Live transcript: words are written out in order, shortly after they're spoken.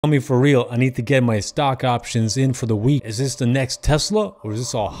Tell me for real, I need to get my stock options in for the week. Is this the next Tesla or is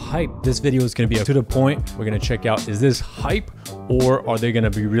this all hype? This video is going to be to the point. We're going to check out, is this hype or are they going to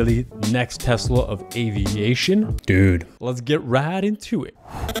be really next Tesla of aviation? Dude, let's get right into it.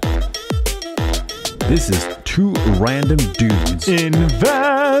 This is two random dudes.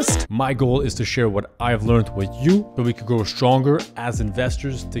 Invest! My goal is to share what I've learned with you so we could grow stronger as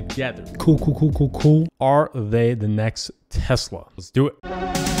investors together. Cool. Are they the next Tesla? Let's do it.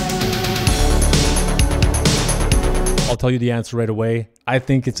 I'll tell you the answer right away. I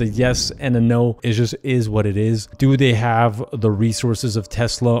think it's a yes and a no. It just is what it is. Do they have the resources of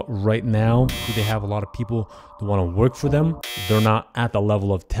Tesla right now? Do they have a lot of people that want to work for them? They're not at the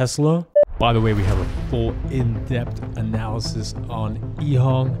level of Tesla. By the way, we have a full in-depth analysis on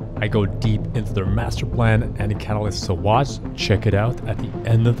Ehang. I go deep into their master plan and the catalysts to watch. Check it out at the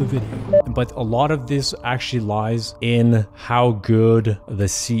end of the video. But a lot of this actually lies in how good the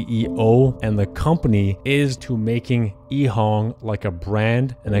CEO and the company is to making Ehang like a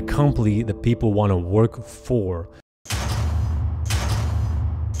brand and a company that people want to work for.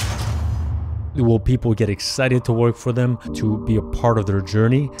 Will people get excited to work for them, to be a part of their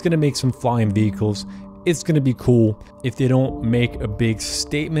journey? It's going to make some flying vehicles. It's going to be cool. If they don't make a big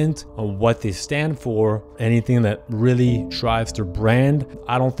statement on what they stand for, anything that really drives their brand,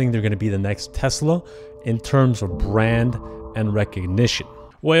 I don't think they're going to be the next Tesla in terms of brand and recognition.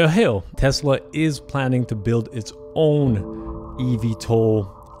 Well, hell, Tesla is planning to build its own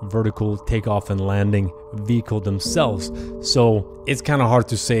EVTOL vertical takeoff and landing vehicle themselves. So it's kind of hard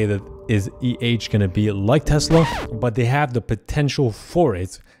to say that is EH going to be like Tesla, but they have the potential for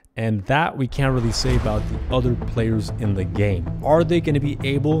it. And that we can't really say about the other players in the game. Are they going to be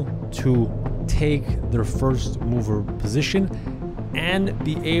able to take their first mover position and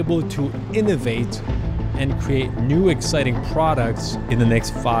be able to innovate and create new exciting products in the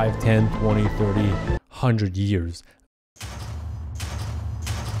next 5, 10, 20, 30, 100 years?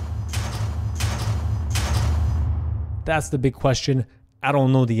 That's the big question. I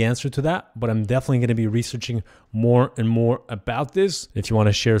don't know the answer to that, but I'm definitely going to be researching more and more about this. If you want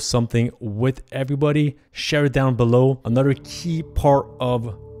to share something with everybody, share it down below. Another key part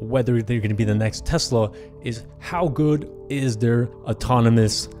of whether they're going to be the next Tesla is how good is their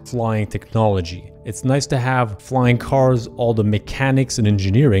autonomous flying technology. It's nice to have flying cars, all the mechanics and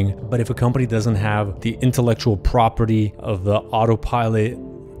engineering, but if a company doesn't have the intellectual property of the autopilot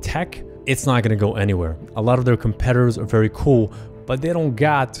tech, it's not going to go anywhere. A lot of their competitors are very cool, but they don't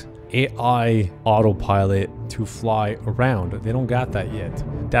got AI autopilot to fly around. They don't got that yet.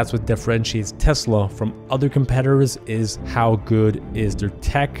 That's what differentiates Tesla from other competitors, is how good is their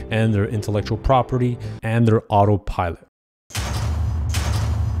tech and their intellectual property and their autopilot.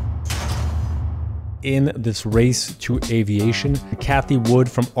 In this race to aviation, Kathy Wood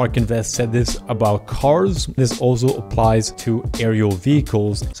from ARK Invest said this about cars. This also applies to aerial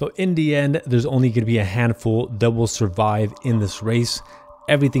vehicles. So in the end, there's only going to be a handful that will survive in this race.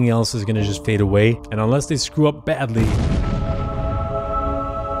 Everything else is going to just fade away. And unless they screw up badly,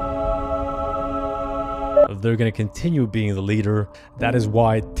 they're going to continue being the leader. That is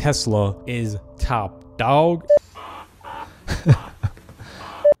why Tesla is top dog.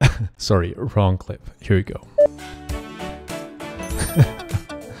 Sorry, wrong clip. Here we go.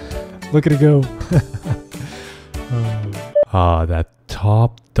 Look at it go. That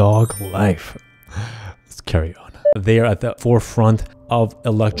top dog life. Let's carry on. They are at the forefront of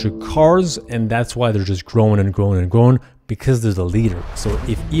electric cars, and that's why they're just growing and growing and growing, because they're the leader. So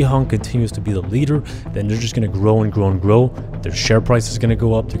if Ehang continues to be the leader, then they're just going to grow and grow and grow. Their share price is going to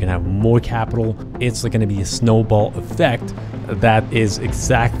go up. They're going to have more capital. It's going to be a snowball effect. That is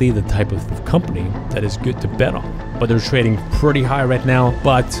exactly the type of company that is good to bet on. But they're trading pretty high right now.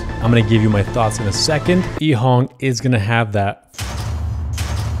 But I'm going to give you my thoughts in a second. Ehang is going to have that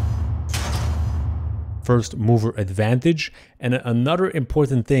first mover advantage. And another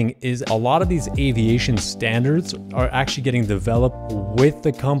important thing is a lot of these aviation standards are actually getting developed with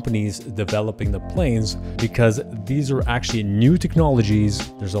the companies developing the planes, because these are actually new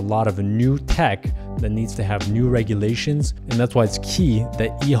technologies. There's a lot of new tech that needs to have new regulations, and that's why it's key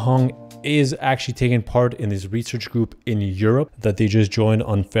that Ehang is actually taking part in this research group in Europe that they just joined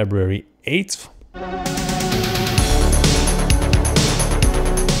on February 8th.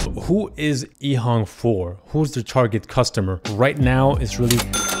 Who is Ehang for? Who's the target customer? Right now, it's really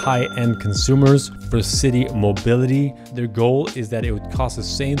high-end consumers for city mobility. Their goal is that it would cost the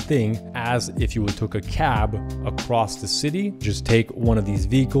same thing as if you would took a cab across the city. Just take one of these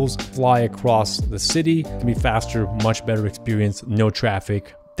vehicles, fly across the city. It can be faster, much better experience, no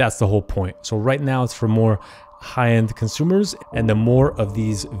traffic. That's the whole point. So right now, it's for more high-end consumers, and the more of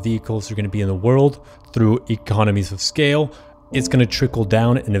these vehicles are going to be in the world through economies of scale, it's going to trickle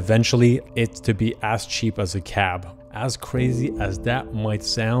down, and eventually it's to be as cheap as a cab. As crazy as that might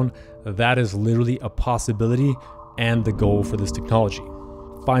sound, that is literally a possibility and the goal for this technology.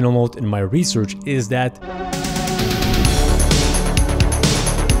 Final note in my research is that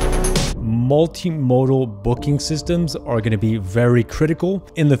multimodal booking systems are going to be very critical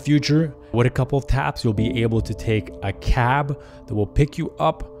in the future. With a couple of taps, you'll be able to take a cab that will pick you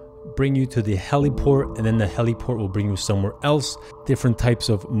up, bring you to the heliport, and then the heliport will bring you somewhere else. Different types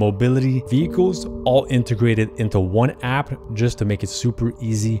of mobility vehicles all integrated into one app just to make it super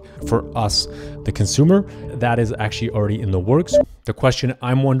easy for us, the consumer. That is actually already in the works. The question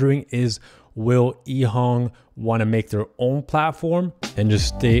I'm wondering is, will Ehang want to make their own platform and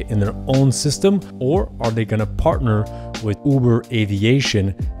just stay in their own system, or are they going to partner with Joby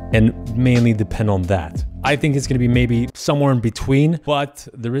Aviation and mainly depend on that? I think it's going to be maybe somewhere in between, but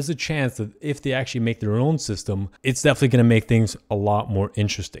there is a chance that if they actually make their own system, it's definitely going to make things a lot more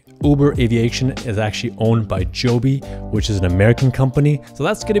interesting. Joby Aviation is actually owned by Joby, which is an American company, so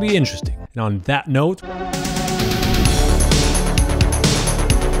that's going to be interesting. And on that note,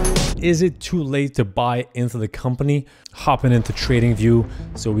 is it too late to buy into the company? Hopping into TradingView.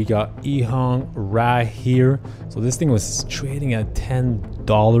 So we got Ehang right here. So this thing was trading at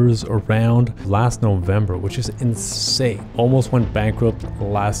 $10 around last November, which is insane. Almost went bankrupt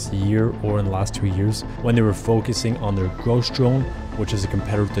last year or in the last 2 years when they were focusing on their ghost drone, which is a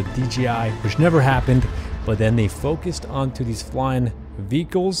competitor to DJI, which never happened. But then they focused onto these flying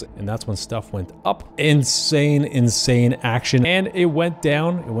vehicles, and that's when stuff went up. Insane action. And it went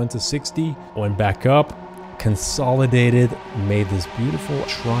down, it went to 60, went back up, consolidated, made this beautiful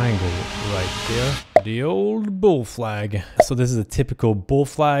triangle right there. The old bull flag. So this is a typical bull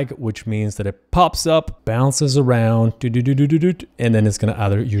flag, which means that it pops up, bounces around, and then it's gonna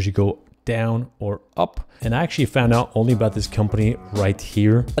either usually go down or up. And I actually found out only about this company right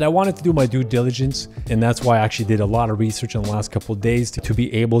here, but I wanted to do my due diligence, and that's why I actually did a lot of research in the last couple of days to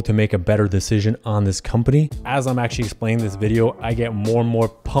be able to make a better decision on this company. As I'm actually explaining this video, I get more and more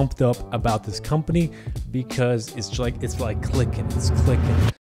pumped up about this company because it's like clicking, it's clicking.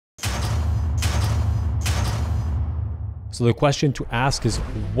 So the question to ask is,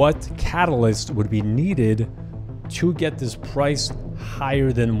 what catalyst would be needed to get this price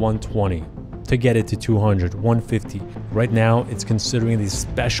higher than 120, to get it to 200, 150. Right now, it's considering the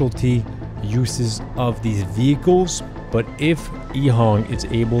specialty uses of these vehicles. But if Ehang is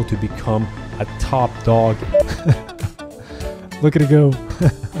able to become a top dog, look at it go.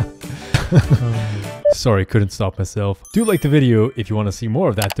 Sorry, couldn't stop myself. Do like the video if you want to see more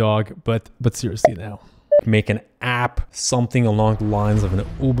of that dog, but seriously now. Make an app, something along the lines of an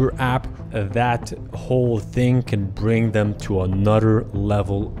Uber app, that whole thing can bring them to another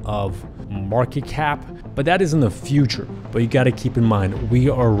level of market cap. But that is in the future. But you got to keep in mind, we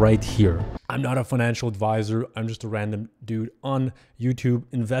are right here. I'm not a financial advisor. I'm just a random dude on YouTube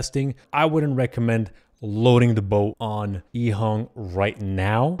investing. I wouldn't recommend loading the boat on Ehang right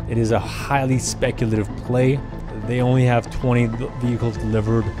now. It is a highly speculative play. They only have 20 vehicles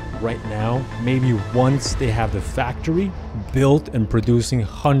delivered right now. Maybe once they have the factory built and producing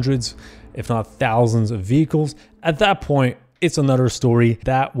hundreds, if not thousands of vehicles, at that point, it's another story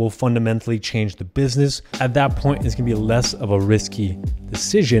that will fundamentally change the business. At that point, it's gonna be less of a risky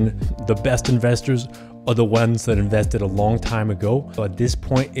decision. The best investors are the ones that invested a long time ago. So at this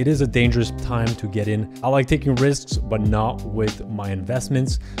point, it is a dangerous time to get in. I like taking risks, but not with my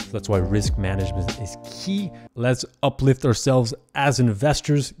investments. So that's why risk management is key. Let's uplift ourselves as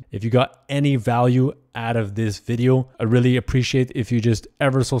investors. If you got any value out of this video, I really appreciate if you just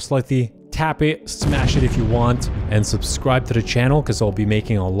ever so slightly tap it, smash it if you want, and subscribe to the channel because I'll be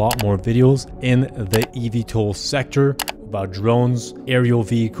making a lot more videos in the EVTOL sector about drones, aerial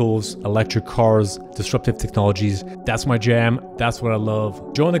vehicles, electric cars, disruptive technologies. That's my jam. That's what I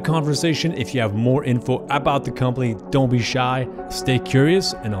love. Join the conversation if you have more info about the company. Don't be shy. Stay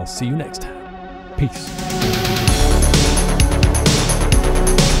curious, and I'll see you next time. Peace.